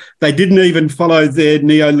banks. They didn't even follow their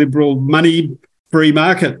neoliberal money free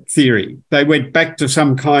market theory. They went back to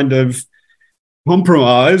some kind of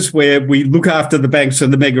compromise where we look after the banks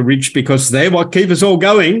and the mega rich because they're what keep us all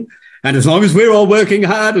going. And as long as we're all working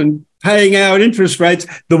hard and paying our interest rates,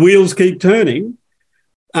 the wheels keep turning.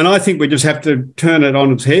 And I think we just have to turn it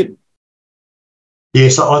on its head.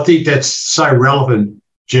 Yes, I think that's so relevant,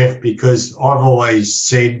 Geoff, because I've always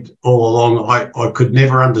said all along I could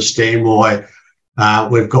never understand why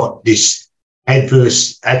we've got this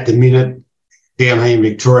adverse at the minute down here in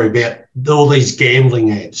Victoria about all these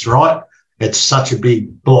gambling ads, right? It's such a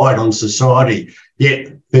big blight on society.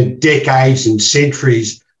 Yet for decades and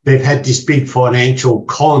centuries, they've had this big financial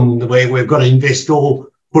con where we've got to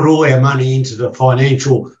put all our money into the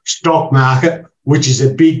financial stock market, which is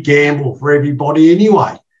a big gamble for everybody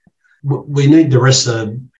anyway. We need the rest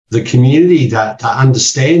of the community to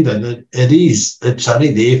understand that it's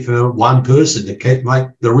only there for one person to make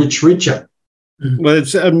the rich richer. Well,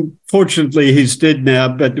 it's unfortunately he's dead now,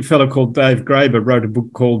 but a fellow called Dave Graeber wrote a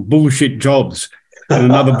book called Bullshit Jobs and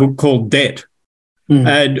another book called Debt.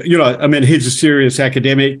 And, he's a serious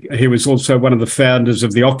academic. He was also one of the founders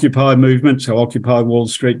of the Occupy movement, so Occupy Wall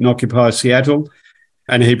Street and Occupy Seattle.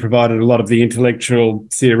 And he provided a lot of the intellectual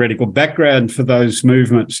theoretical background for those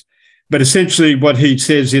movements. But essentially what he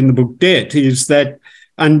says in the book Debt is that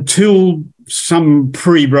until some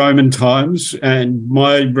pre-Roman times, and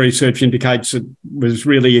my research indicates it was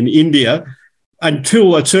really in India,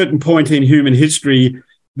 until a certain point in human history,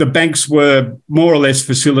 the banks were more or less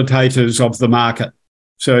facilitators of the market.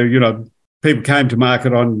 So, people came to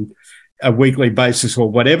market on a weekly basis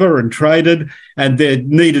or whatever and traded, and there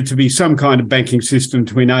needed to be some kind of banking system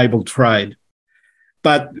to enable trade.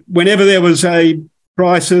 But whenever there was a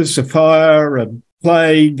crisis, a fire, a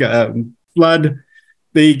plague, a flood,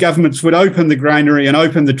 the governments would open the granary and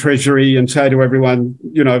open the treasury and say to everyone,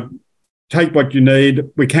 take what you need.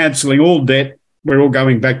 We're cancelling all debt. We're all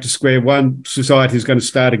going back to square one. Society is going to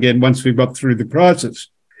start again once we've got through the crisis.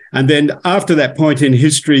 And then after that point in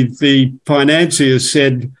history, the financiers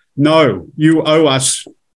said, no, you owe us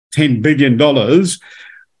 $10 billion.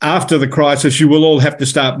 After the crisis, you will all have to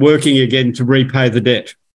start working again to repay the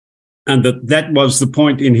debt. And that was the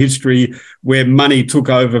point in history where money took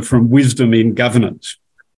over from wisdom in governance.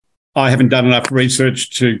 I haven't done enough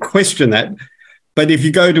research to question that. But if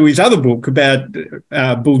you go to his other book about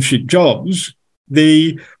bullshit jobs,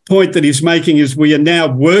 the point that he's making is we are now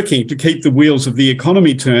working to keep the wheels of the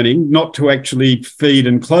economy turning, not to actually feed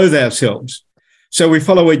and clothe ourselves. So we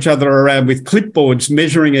follow each other around with clipboards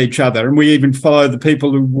measuring each other, and we even follow the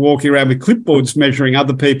people who walk around with clipboards measuring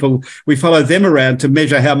other people. We follow them around to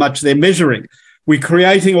measure how much they're measuring. We're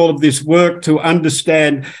creating all of this work to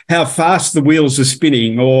understand how fast the wheels are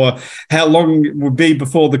spinning or how long it will be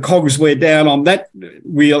before the cogs wear down on that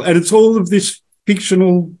wheel. And it's all of this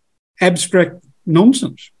fictional, abstract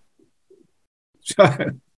nonsense. So,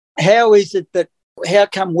 how is it how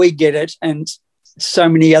come we get it and so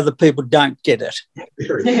many other people don't get it?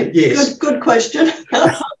 Yes. Good question.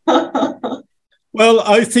 Well,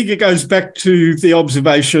 I think it goes back to the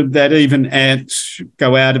observation that even ants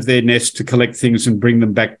go out of their nest to collect things and bring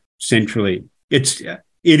them back centrally. It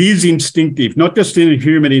is instinctive, not just in a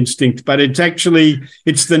human instinct, but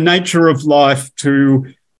it's the nature of life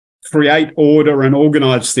to create order and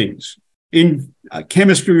organise things. In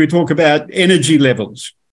chemistry, we talk about energy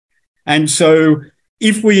levels. And so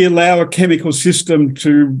if we allow a chemical system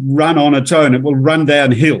to run on its own, it will run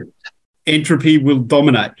downhill. Entropy will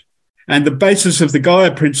dominate. And the basis of the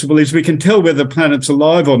Gaia principle is we can tell whether the planet's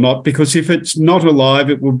alive or not, because if it's not alive,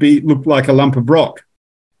 it will look like a lump of rock.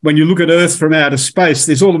 When you look at Earth from outer space,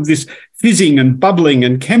 there's all of this fizzing and bubbling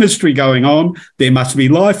and chemistry going on. There must be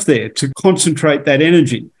life there to concentrate that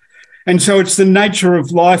energy. And so it's the nature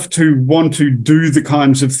of life to want to do the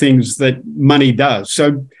kinds of things that money does.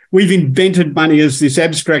 So we've invented money as this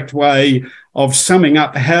abstract way of summing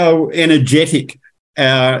up how energetic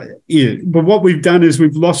is. But what we've done is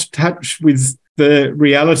we've lost touch with the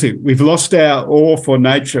reality. We've lost our awe for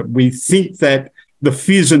nature. We think that the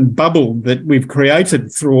fizz and bubble that we've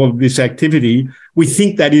created through all of this activity, we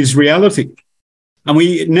think that is reality. And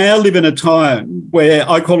we now live in a time where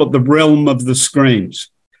I call it the realm of the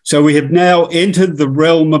screens. So we have now entered the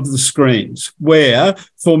realm of the screens where,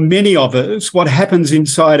 for many of us, what happens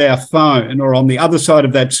inside our phone or on the other side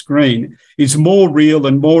of that screen is more real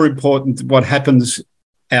and more important than what happens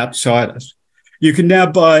outside us. You can now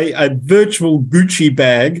buy a virtual Gucci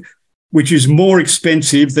bag, which is more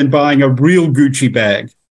expensive than buying a real Gucci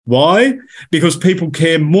bag. Why? Because people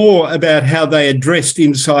care more about how they are dressed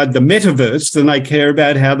inside the metaverse than they care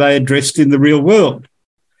about how they are dressed in the real world.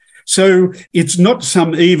 So it's not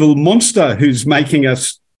some evil monster who's making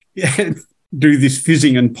us do this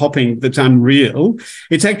fizzing and popping that's unreal.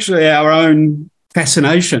 It's actually our own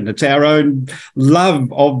fascination. It's our own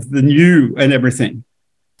love of the new and everything.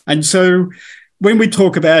 And so when we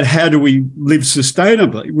talk about how do we live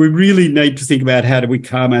sustainably, we really need to think about how do we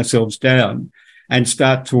calm ourselves down and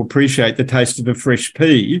start to appreciate the taste of a fresh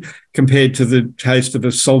pea compared to the taste of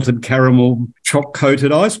a salted caramel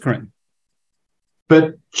choc-coated ice cream.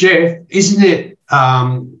 But, Geoff, isn't it,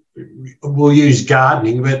 we'll use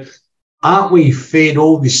gardening, but aren't we fed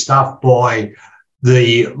all this stuff by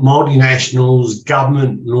the multinationals,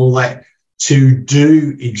 government and all that to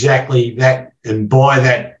do exactly that and buy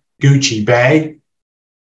that Gucci bag?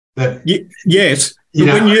 Yes.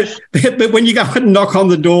 But when you go and knock on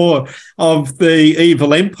the door of the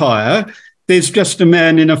evil empire, there's just a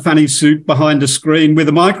man in a funny suit behind a screen with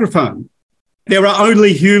a microphone. There are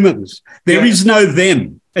only humans. There is no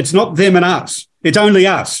them. It's not them and us. It's only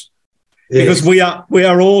us. Because we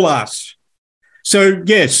are all us. So,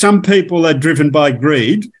 yes, some people are driven by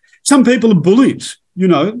greed. Some people are bullies,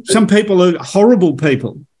 Some people are horrible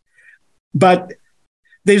people. But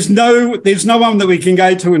there's no one that we can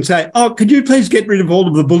go to and say, oh, could you please get rid of all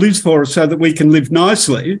of the bullies for us so that we can live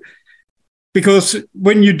nicely? Because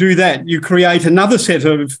when you do that, you create another set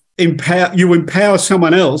of you empower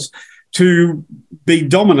someone else to be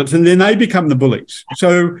dominant, and then they become the bullies.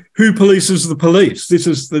 So who polices the police? This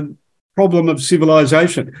is the problem of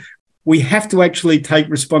civilization. We have to actually take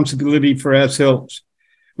responsibility for ourselves.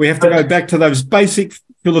 We have to go back to those basic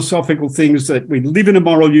philosophical things that we live in a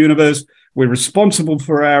moral universe. We're responsible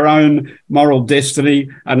for our own moral destiny.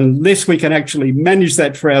 And unless we can actually manage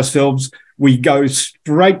that for ourselves, we go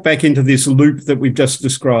straight back into this loop that we've just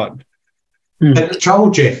described. And the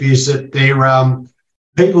trouble, Geoff, is that there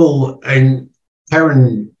people, and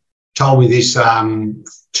Karen told me this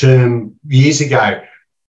term years ago,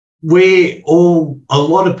 where a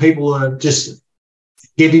lot of people are just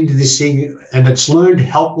get into this thing and it's learned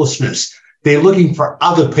helplessness. They're looking for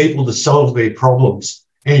other people to solve their problems.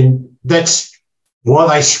 And that's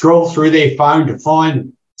why they scroll through their phone to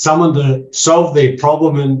find someone to solve their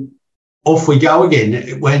problem, and off we go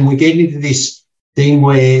again. When we get into this thing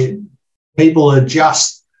where people are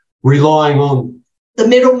just relying on the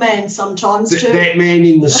middleman sometimes too. That man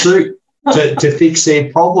in the suit to fix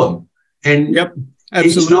their problem. And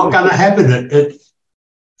it's not going to happen. It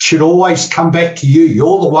should always come back to you.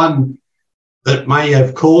 You're the one that may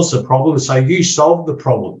have caused the problem, so you solve the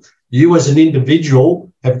problem. You as an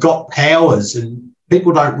individual have got powers, and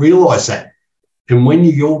people don't realise that. And when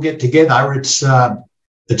you all get together, it's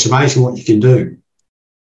amazing what you can do.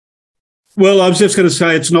 Well, I was just going to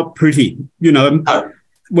say it's not pretty,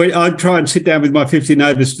 When I try and sit down with my 50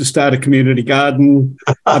 neighbours to start a community garden,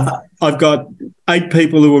 I've got 8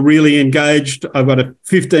 people who are really engaged. I've got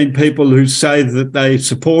 15 people who say that they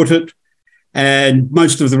support it, and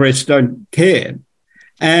most of the rest don't care.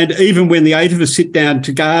 And even when the 8 of us sit down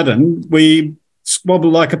to garden, we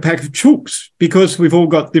squabble like a pack of chooks because we've all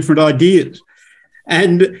got different ideas.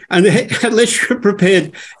 And unless you're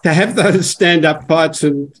prepared to have those stand-up fights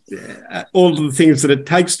and all of the things that it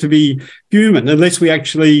takes to be human, unless we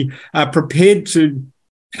actually are prepared to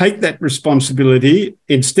take that responsibility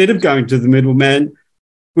instead of going to the middleman,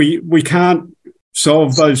 we can't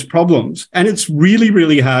solve those problems. And it's really,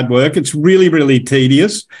 really hard work. It's really, really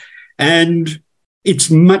tedious. And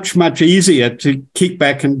it's much, much easier to kick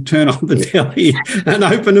back and turn on the telly and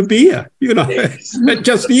open a beer. It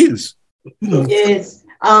just is. Yes.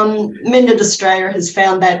 Mended Australia has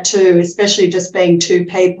found that too, especially just being 2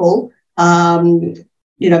 people,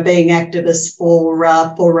 being activists for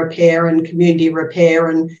repair and community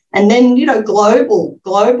repair and then,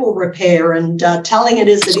 global repair and telling it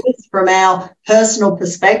as it is from our personal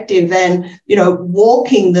perspective and,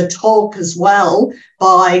 walking the talk as well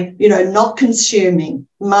by, not consuming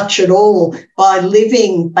much at all, by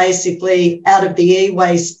living basically out of the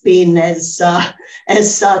e-waste bin as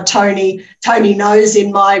Tony knows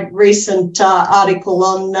in my recent article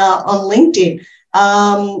on LinkedIn.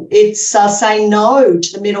 It's saying no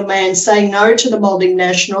to the middleman, saying no to the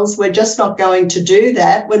multinationals. We're just not going to do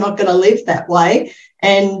that. We're not going to live that way,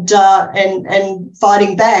 and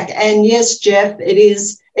fighting back. And yes, Geoff, it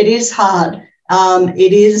is hard.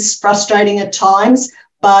 It is frustrating at times,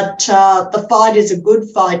 but the fight is a good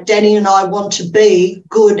fight. Danny and I want to be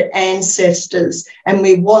good ancestors, and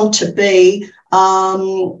we want to be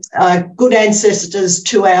good ancestors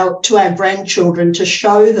to our grandchildren, to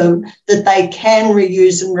show them that they can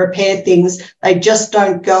reuse and repair things. They just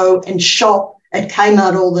don't go and shop at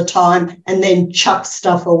Kmart all the time and then chuck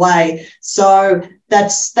stuff away. So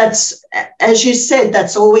that's as you said,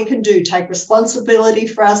 that's all we can do. Take responsibility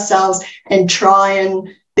for ourselves and try and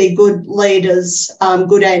be good leaders,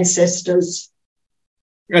 good ancestors.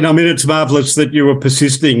 And I mean, it's marvellous that you were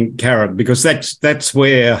persisting, Karen, because that's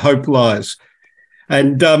where hope lies.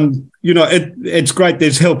 And, it's great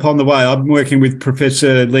there's help on the way. I'm working with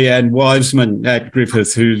Professor Leanne Wiseman at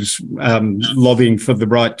Griffith, who's lobbying for the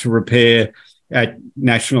right to repair at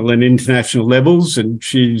national and international levels, and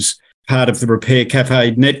she's part of the Repair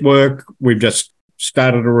Cafe network. We've just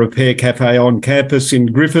started a repair cafe on campus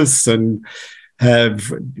in Griffith and have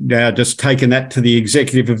now just taken that to the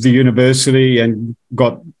executive of the university and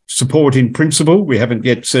got support in principle. We haven't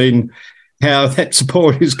yet seen how that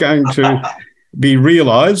support is going to be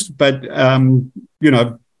realised, but,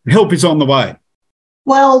 help is on the way.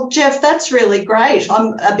 Well, Geoff, that's really great.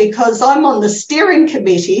 Because I'm on the steering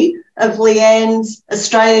committee of Leanne's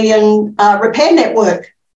Australian Repair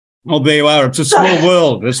Network. Oh, there you are. It's a small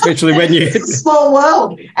world, especially when you... It's a small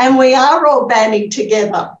world, and we are all banding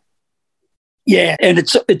together. Yeah, and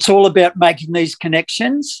it's all about making these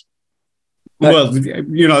connections. Well,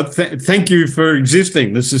 thank you for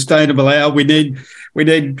existing. The Sustainable Hour. We need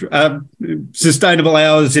sustainable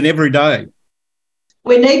hours in every day.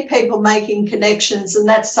 We need people making connections, and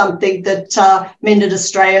that's something that Mended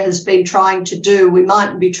Australia has been trying to do. We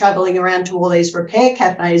mightn't be travelling around to all these repair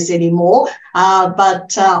cafes anymore,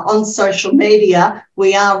 but on social media,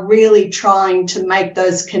 we are really trying to make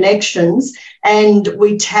those connections, and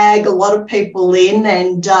we tag a lot of people in,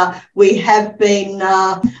 and we have been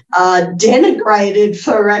denigrated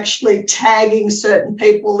for actually tagging certain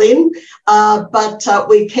people in, but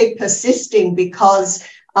we keep persisting because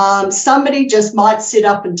somebody just might sit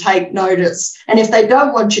up and take notice. And if they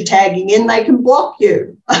don't want you tagging in, they can block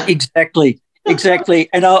you. Exactly.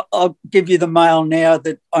 And I'll give you the mail now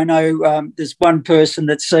that I know there's one person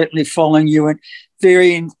that's certainly following you and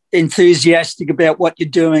very enthusiastic about what you're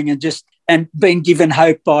doing and been given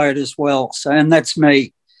hope by it as well. So, and that's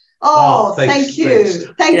me. Oh, thank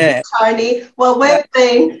you. Thank you, Tony. Well, we've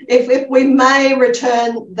been, if we may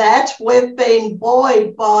return that, we've been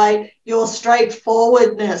buoyed by your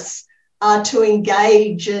straightforwardness to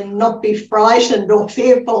engage and not be frightened or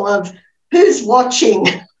fearful of who's watching.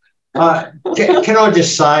 Can I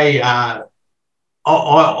just say, I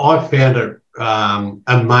found it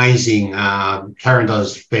amazing. Karen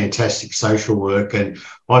does fantastic social work, and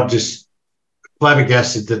I've just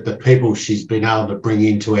flabbergasted that the people she's been able to bring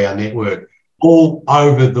into our network all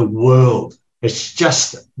over the world. It's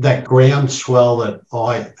just that groundswell that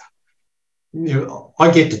I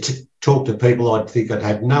get to talk to people I'd think I'd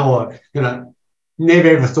had never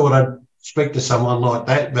ever thought I'd speak to someone like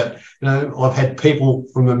that. But, I've had people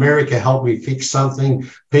from America help me fix something.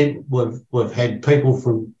 We've had people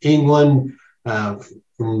from England,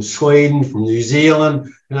 from Sweden, from New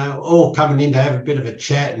Zealand, all coming in to have a bit of a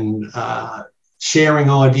chat and sharing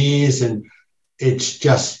ideas, and it's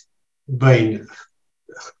just been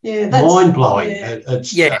mind-blowing.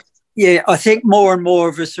 I think more and more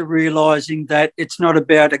of us are realising that it's not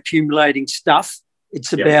about accumulating stuff.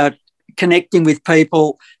 It's about connecting with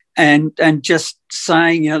people and just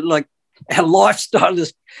saying, like, our lifestyle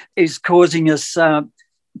is causing us to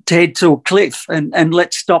head to a cliff, and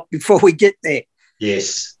let's stop before we get there.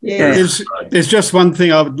 Yes. Yeah. There's just one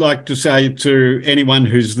thing I would like to say to anyone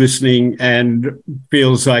who's listening and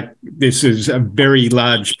feels like this is a very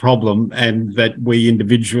large problem and that we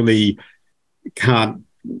individually can't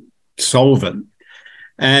solve it.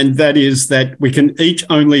 And that is that we can each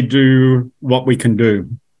only do what we can do.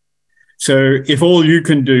 So if all you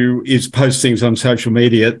can do is post things on social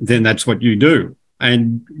media, then that's what you do.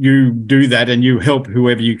 And you do that and you help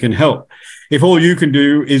whoever you can help. If all you can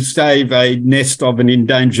do is save a nest of an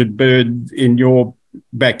endangered bird in your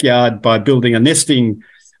backyard by building a nesting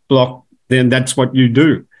block, then that's what you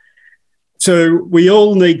do. So we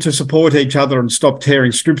all need to support each other and stop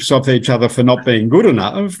tearing strips off each other for not being good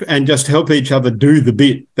enough, and just help each other do the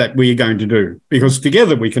bit that we're going to do. Because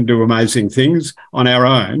together we can do amazing things. On our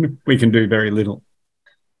own, we can do very little.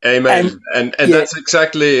 Amen. And that's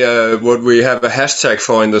exactly what we have a hashtag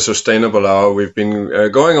for in the Sustainable Hour. We've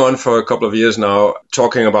been going on for a couple of years now,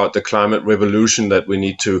 talking about the climate revolution that we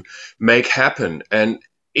need to make happen. And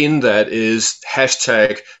in that is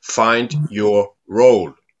hashtag find your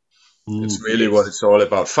role. It's really what it's all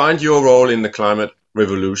about. Find your role in the climate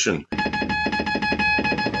revolution.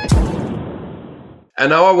 And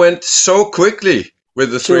now I went so quickly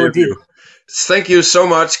with the three of you. Thank you so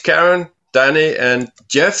much, Karen, Danny, and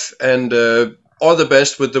Geoff, and all the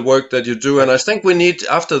best with the work that you do. And I think we need,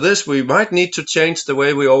 after this, we might need to change the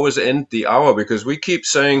way we always end the hour, because we keep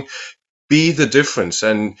saying, be the difference.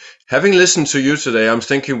 And having listened to you today, I'm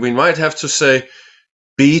thinking we might have to say,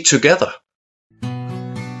 be together.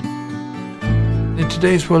 In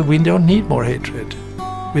today's world, we don't need more hatred.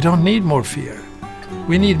 We don't need more fear.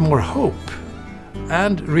 We need more hope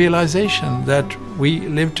and realization that we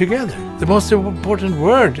live together. The most important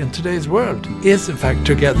word in today's world is, in fact,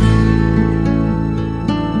 together.